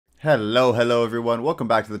Hello everyone, welcome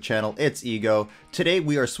back to the channel, it's Ego. Today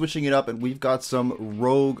we are switching it up and we've got some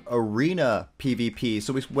Rogue Arena PvP.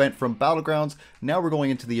 So we went from Battlegrounds, now we're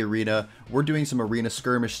going into the Arena. We're doing some Arena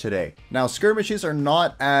Skirmish today. Now skirmishes are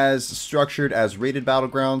not as structured as rated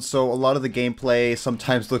Battlegrounds, so a lot of the gameplay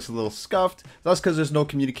sometimes looks a little scuffed. That's because there's no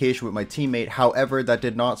communication with my teammate. However, that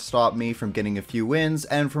did not stop me from getting a few wins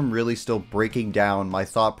and from really still breaking down my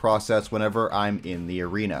thought process whenever I'm in the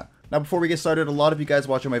Arena. Now before we get started, a lot of you guys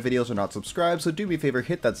watching my videos are not subscribed, so do me a favor,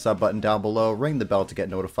 hit that sub button down below, ring the bell to get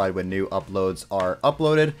notified when new uploads are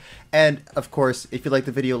uploaded, and of course, if you like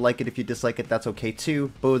the video, like it. If you dislike it, that's okay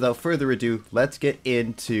too. But without further ado, let's get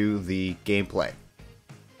into the gameplay.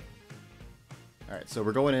 Alright, so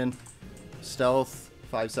we're going in, stealth,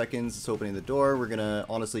 5 seconds, it's opening the door. We're gonna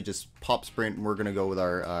honestly just pop sprint and we're gonna go with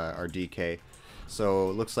our DK.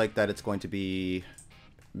 So it looks like that it's going to be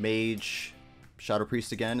Mage, Shadow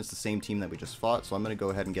Priest again. It's the same team that we just fought, so I'm going to go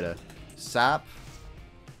ahead and get a sap.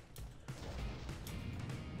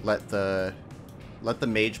 Let the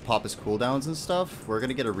mage pop his cooldowns and stuff. We're going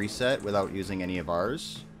to get a reset without using any of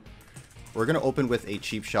ours. We're going to open with a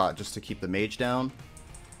cheap shot just to keep the mage down.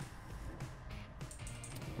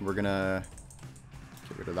 We're going to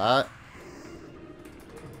get rid of that.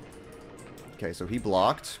 Okay, so he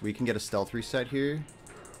blocked. We can get a stealth reset here.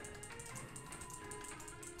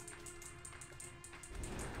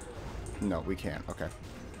 No, we can't. Okay.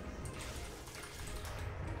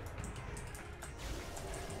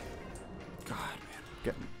 God, man.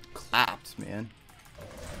 Getting clapped, man.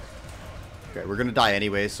 Okay, we're gonna die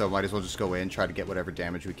anyway, so might as well just go in, try to get whatever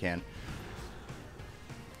damage we can.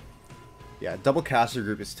 Yeah, double caster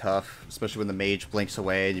group is tough, especially when the mage blinks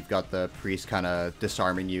away and you've got the priest kind of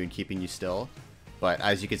disarming you and keeping you still. But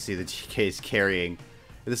as you can see, the DK is carrying.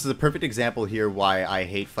 This is a perfect example here why I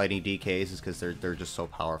hate fighting DKs, is because they're just so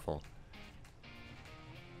powerful.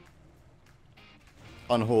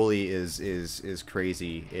 Unholy is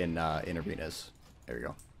crazy in arenas. There we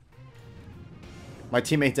go. My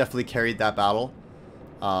teammate definitely carried that battle,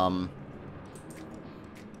 but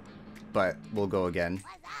we'll go again.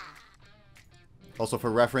 Also,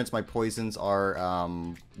 for reference, my poisons are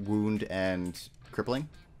wound and crippling.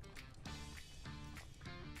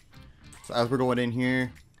 So as we're going in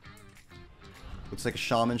here, looks like a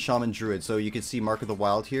shaman druid. So you can see Mark of the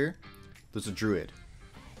Wild here. There's a druid.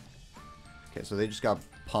 Okay, so they just got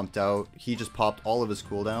pumped out. He just popped all of his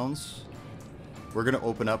cooldowns. We're going to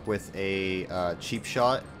open up with a cheap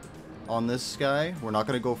shot on this guy. We're not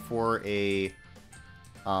going to go for a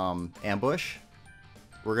ambush.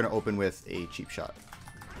 We're going to open with a cheap shot.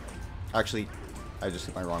 Actually, I just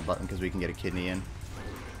hit my wrong button because we can get a kidney in.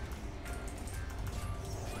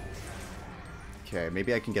 Okay,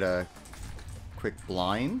 maybe I can get a quick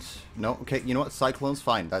blind. No, okay, you know what? Cyclone's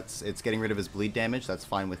fine. It's getting rid of his bleed damage. That's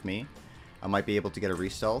fine with me. I might be able to get a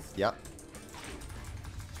re-stealth. Yep.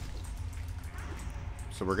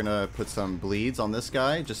 So we're going to put some bleeds on this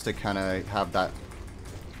guy just to kind of have that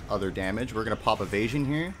other damage. We're going to pop evasion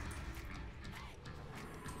here.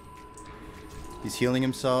 He's healing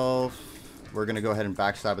himself. We're going to go ahead and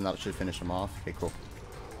backstab and that should finish him off. Okay, cool.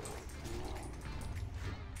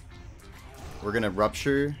 We're going to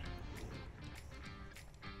rupture.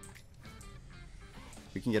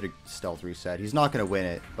 We can get a stealth reset. He's not going to win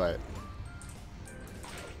it, but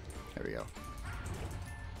there we go.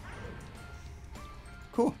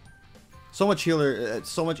 Cool. So much healer. It's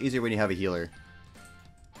so much easier when you have a healer.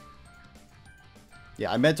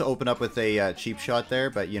 Yeah, I meant to open up with a cheap shot there,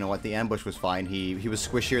 but you know what? The ambush was fine. He was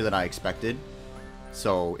squishier than I expected,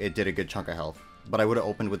 so it did a good chunk of health. But I would have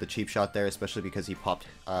opened with a cheap shot there, especially because he popped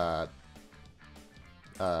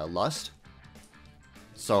Lust.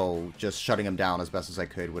 So just shutting him down as best as I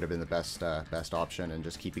could would have been the best option, and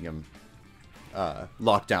just keeping him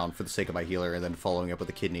locked down for the sake of my healer, and then following up with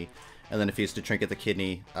a kidney. And then if he was to trinket the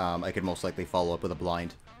kidney, I could most likely follow up with a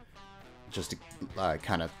blind, just to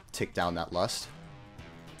kind of tick down that lust.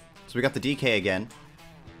 So we got the DK again.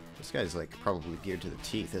 This guy's like probably geared to the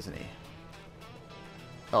teeth, isn't he?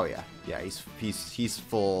 Oh yeah, yeah, he's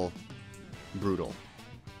full brutal,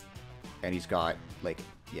 and he's got like,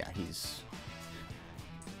 yeah,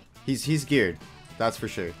 he's geared, that's for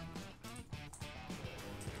sure.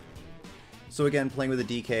 So again, playing with a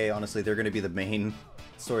DK, honestly, they're going to be the main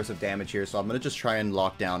source of damage here. So I'm going to just try and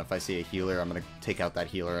lock down. If I see a healer, I'm going to take out that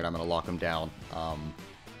healer and I'm going to lock him down.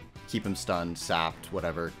 Keep him stunned, sapped,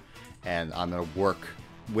 whatever. And I'm going to work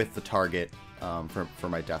with the target for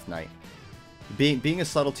my Death Knight. Being a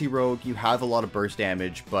Subtlety Rogue, you have a lot of burst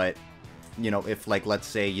damage, but, you know, if, like, let's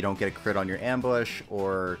say you don't get a crit on your ambush,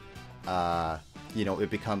 or you know, it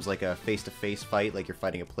becomes like a face-to-face fight, like you're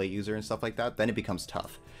fighting a plate user and stuff like that, then it becomes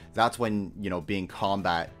tough. That's when, you know, being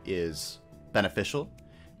combat is beneficial,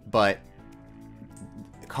 but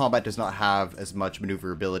combat does not have as much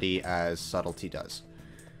maneuverability as subtlety does.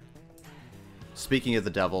 Speaking of the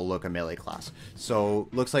devil, look, a melee class. So,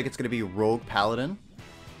 looks like it's going to be Rogue Paladin,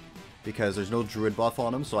 because there's no druid buff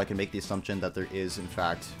on him, so I can make the assumption that there is, in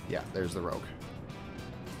fact, yeah, there's the rogue.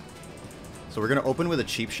 So we're going to open with a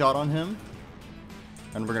cheap shot on him,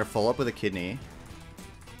 and we're going to follow up with a kidney.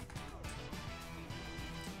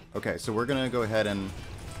 Okay, so we're going to go ahead and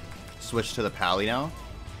switch to the pally now.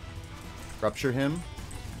 Rupture him.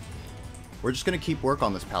 We're just going to keep work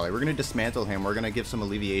on this pally. We're going to dismantle him. We're going to give some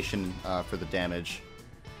alleviation for the damage.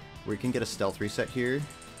 We can get a stealth reset here.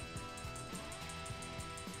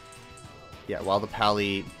 Yeah, while the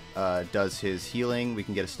pally does his healing, we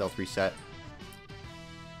can get a stealth reset.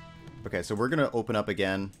 Okay, so we're going to open up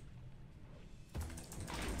again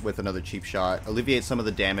with another cheap shot. Alleviate some of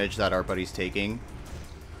the damage that our buddy's taking.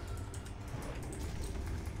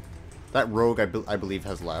 That rogue, I believe,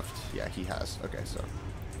 has left. Yeah, he has. Okay, so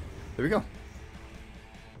there we go.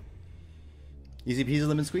 Easy peasy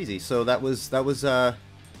lemon squeezy. So that was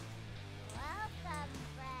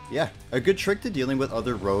yeah, a good trick to dealing with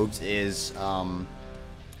other rogues is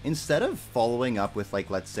instead of following up with, like,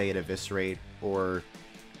 let's say an eviscerate, or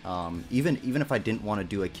even if I didn't want to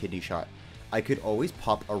do a kidney shot, I could always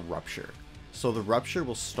pop a rupture. So the rupture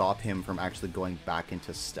will stop him from actually going back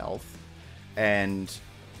into stealth. And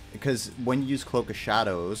because when you use Cloak of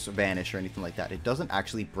Shadows, Vanish, or anything like that, it doesn't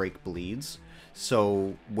actually break bleeds.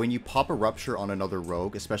 So when you pop a rupture on another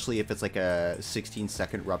rogue, especially if it's like a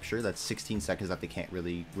 16-second rupture, that's 16 seconds that they can't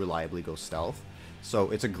really reliably go stealth.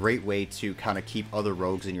 So it's a great way to kind of keep other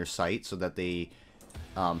rogues in your sight so that they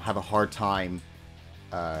have a hard time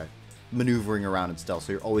maneuvering around in stealth.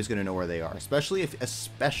 So you're always going to know where they are, especially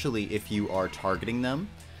if you are targeting them.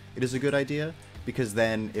 It is a good idea, because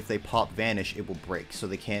then if they pop Vanish, it will break, so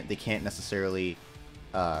they can't necessarily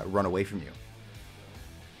run away from you.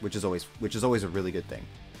 Which is always a really good thing.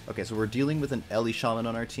 Okay, so we're dealing with an Ellie Shaman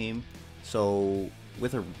on our team. So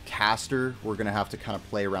with a caster, we're gonna have to kind of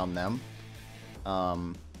play around them.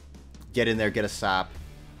 Get in there, get a sap,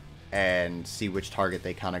 and see which target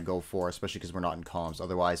they kind of go for, especially because we're not in comms.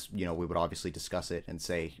 Otherwise, you know, we would obviously discuss it and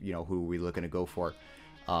say, you know, who are we looking to go for.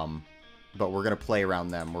 But we're gonna play around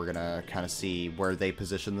them. We're gonna kind of see where they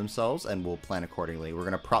position themselves, and we'll plan accordingly. We're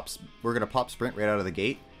gonna pop sprint right out of the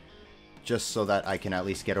gate, just so that I can at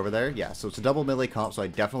least get over there. Yeah, so it's a double melee comp, so I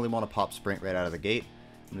definitely want to pop sprint right out of the gate.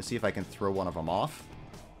 I'm going to see if I can throw one of them off.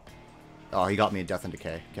 Oh, he got me a Death and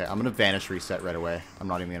Decay. Okay, I'm going to Vanish reset right away. I'm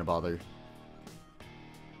not even going to bother.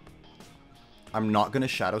 I'm not going to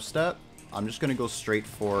Shadow Step. I'm just going to go straight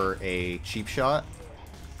for a cheap shot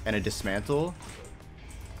and a Dismantle.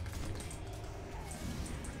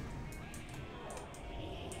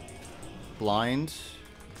 Blind.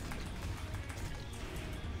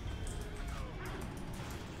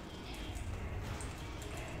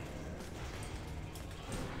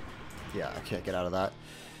 Yeah, I can't get out of that.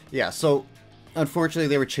 Yeah, so unfortunately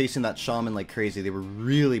they were chasing that shaman like crazy. They were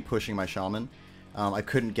really pushing my shaman. I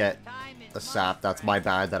couldn't get a sap. That's my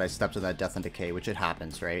bad that I stepped in that Death and Decay, which it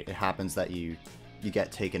happens, right? It happens that you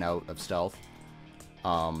get taken out of stealth.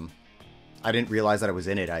 I didn't realize that I was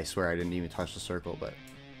in it. I swear I didn't even touch the circle, but...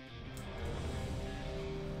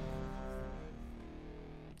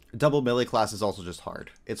 Double melee class is also just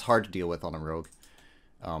hard. It's hard to deal with on a rogue.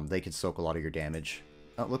 They can soak a lot of your damage.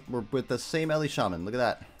 Oh, look, we're with the same Ellie Shaman. Look at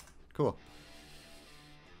that. Cool.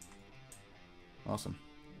 Awesome.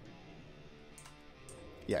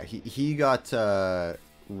 Yeah, he got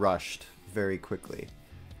rushed very quickly,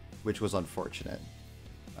 which was unfortunate.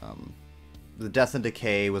 The Death and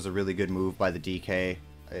Decay was a really good move by the DK.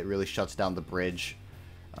 It really shuts down the bridge.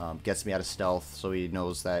 Gets me out of stealth, so he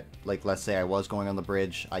knows that, like, let's say I was going on the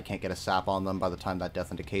bridge, I can't get a sap on them by the time that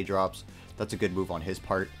Death and Decay drops. That's a good move on his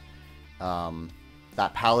part.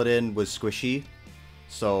 That Paladin was squishy,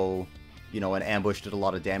 so, you know, an ambush did a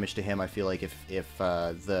lot of damage to him. I feel like if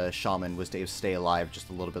the Shaman was to stay alive just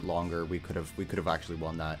a little bit longer, we could have actually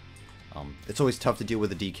won that. It's always tough to deal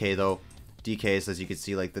with a DK, though. DKs, as you can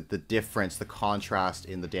see, like, the difference, the contrast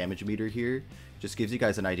in the damage meter here just gives you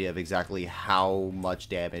guys an idea of exactly how much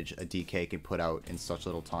damage a DK can put out in such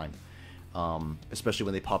little time, especially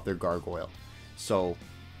when they pop their Gargoyle. So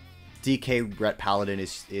DK Ret Paladin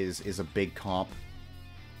is a big comp,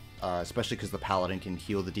 especially because the Paladin can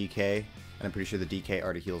heal the DK, and I'm pretty sure the DK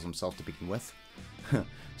already heals himself to begin with.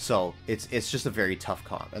 So it's just a very tough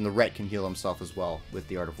comp, and the Ret can heal himself as well with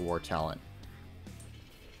the Art of War talent.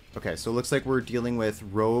 Okay, so it looks like we're dealing with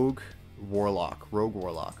Rogue Warlock, Rogue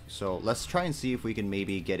Warlock. So let's try and see if we can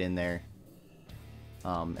maybe get in there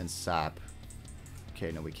and sap.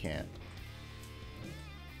 Okay, no we can't.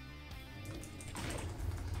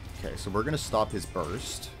 Okay, so we're going to stop his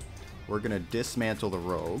burst. We're going to dismantle the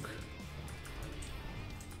rogue.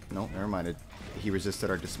 No, never mind. He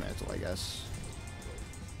resisted our dismantle, I guess.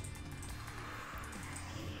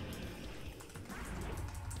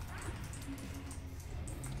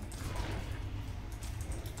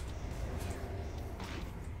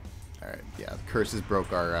 Alright, yeah, the curses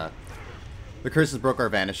broke our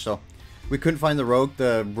vanish, so we couldn't find the rogue.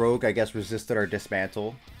 The rogue, I guess, resisted our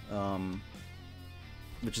dismantle.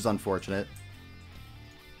 Which is unfortunate.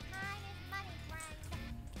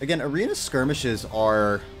 Again, arena skirmishes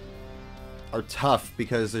are tough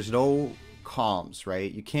because there's no comms,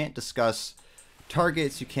 right? You can't discuss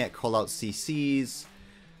targets, you can't call out CCs.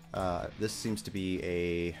 This seems to be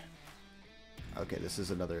a... Okay, this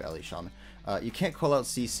is another Ellie Shaman. You can't call out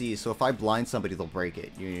CCs, so if I blind somebody, they'll break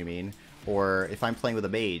it, you know what I mean? Or if I'm playing with a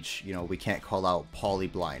mage, you know, we can't call out poly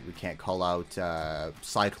blind, we can't call out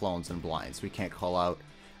cyclones and blinds, we can't call out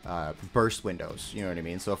burst windows, you know what I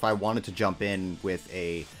mean? So if I wanted to jump in with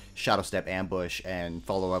a shadow step ambush and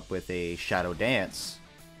follow up with a shadow dance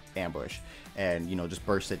ambush and, you know, just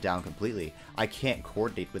burst it down completely, I can't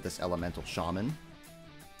coordinate with this elemental shaman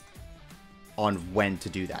on when to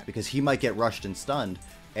do that, because he might get rushed and stunned,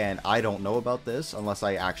 and I don't know about this unless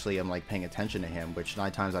I actually am like paying attention to him, which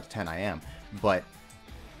 9 times out of 10 I am, but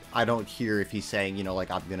I don't hear if he's saying, you know, like,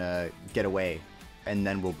 I'm gonna get away and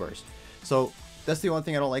then we'll burst. So that's the only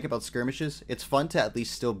thing I don't like about skirmishes. It's fun to at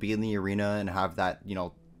least still be in the arena and have that, you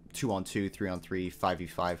know, 2-on-2, 3-on-3,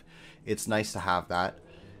 5v5. It's nice to have that.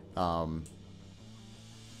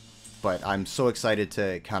 But I'm so excited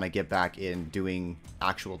to kind of get back in doing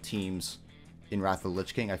actual teams in Wrath of the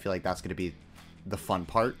Lich King. I feel like that's going to be the fun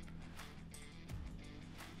part.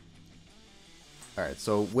 Alright,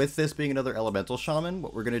 so with this being another elemental shaman,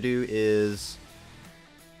 what we're going to do is...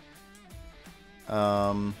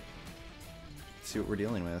 see what we're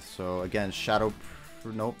dealing with. So again, shadow...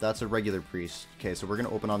 Nope, that's a regular priest. Okay, so we're going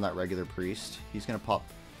to open on that regular priest. He's going to pop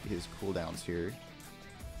his cooldowns here.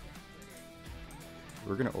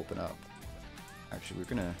 We're going to open up. Actually, we're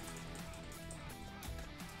going to...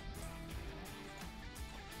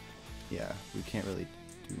 Yeah, we can't really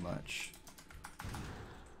do much.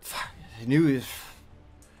 I knew he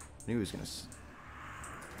was going to...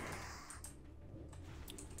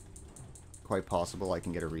 Quite possible I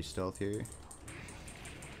can get a re-stealth here.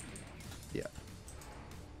 Yeah.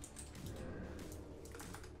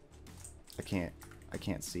 I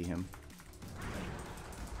can't see him.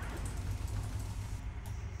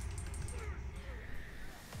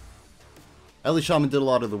 Ellie Shaman did a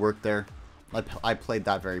lot of the work there. I played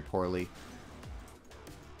that very poorly.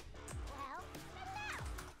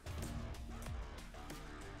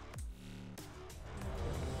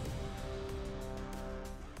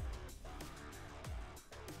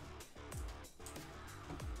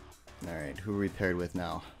 Alright, who are we paired with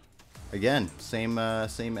now? Again, same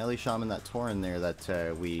Ellie Shaman that Tauren there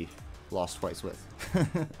that we lost twice with.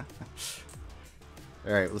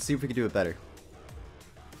 Alright, let's see if we can do it better.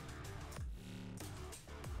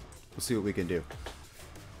 We'll see what we can do.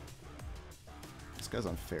 This guy's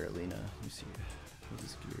on Fair Alina. Let me see. What's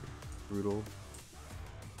his gear? Brutal.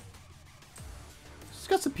 He's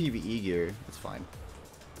got some PvE gear. That's fine.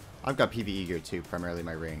 I've got PvE gear too, primarily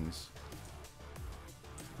my rings.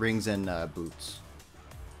 Rings and boots.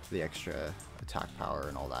 For the extra attack power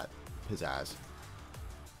and all that pizzazz.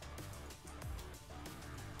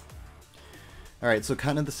 Alright, so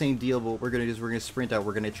kind of the same deal, but what we're going to do is we're going to sprint out.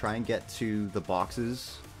 We're going to try and get to the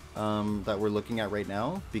boxes that we're looking at right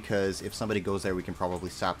now, because if somebody goes there, we can probably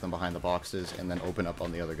sap them behind the boxes and then open up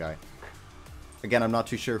on the other guy. Again, I'm not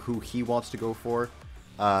too sure who he wants to go for.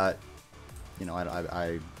 You know,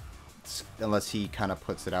 I unless he kind of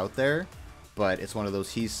puts it out there, but it's one of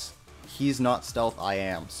those, he's not stealth, I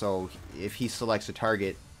am, so if he selects a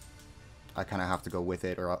target, I kind of have to go with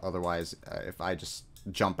it, or otherwise, if I just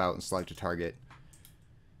jump out and select a target,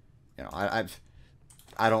 you know,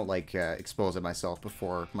 I don't like exposing myself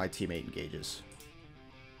before my teammate engages.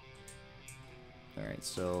 Alright,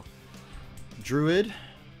 so Druid.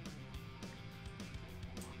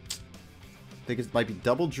 I think it might be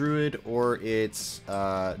double Druid or it's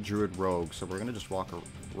Druid Rogue. So we're going to just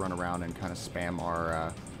run around and kind of spam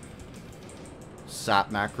our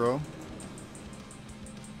sap macro.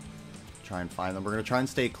 Try and find them. We're going to try and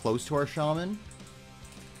stay close to our shaman.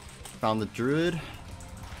 Found the Druid.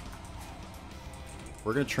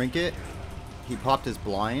 We're going to trinket. He popped his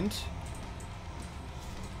blind.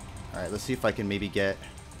 Alright, let's see if I can maybe get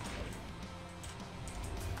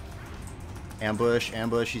Ambush,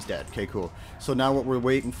 ambush, he's dead. Okay, cool. So now what we're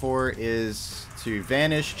waiting for is to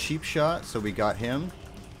vanish cheap shot. So we got him.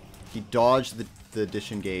 He dodged the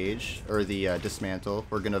disengage, or the dismantle.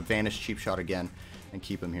 We're going to vanish cheap shot again and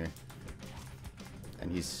keep him here.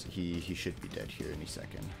 And he should be dead here any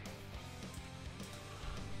second.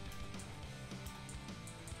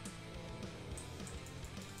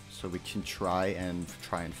 So we can try and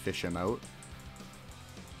fish him out.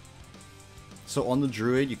 So on the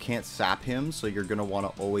druid, you can't sap him, so you're going to want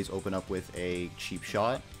to always open up with a cheap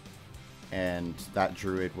shot. And that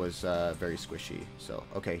druid was very squishy. So,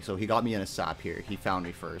 okay, so he got me in a sap here. He found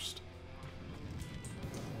me first.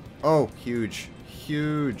 Oh, huge.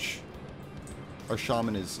 Huge. Our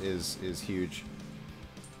shaman is huge.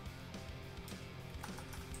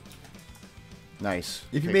 Nice.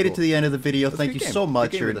 If you made it to the end of the video, thank you so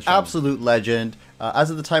much. You're an absolute legend.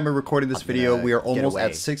 As of the time of recording this video, we are almost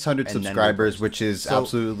at 600 subscribers, which is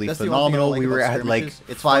absolutely phenomenal. We were at like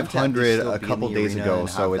 500 a couple days ago,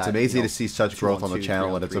 so it's amazing to see such growth on the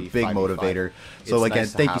channel, and it's a big motivator. So again,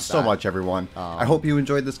 thank you so much, everyone. I hope you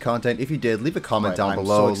enjoyed this content. If you did, leave a comment down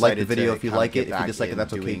below. Like the video if you like it. If you dislike it,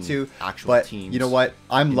 that's okay too. But you know what?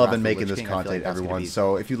 I'm loving making this content, everyone.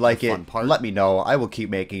 So if you like it, let me know. I will keep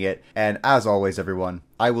making it. And as always, everyone,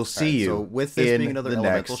 I will see you in the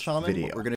next video.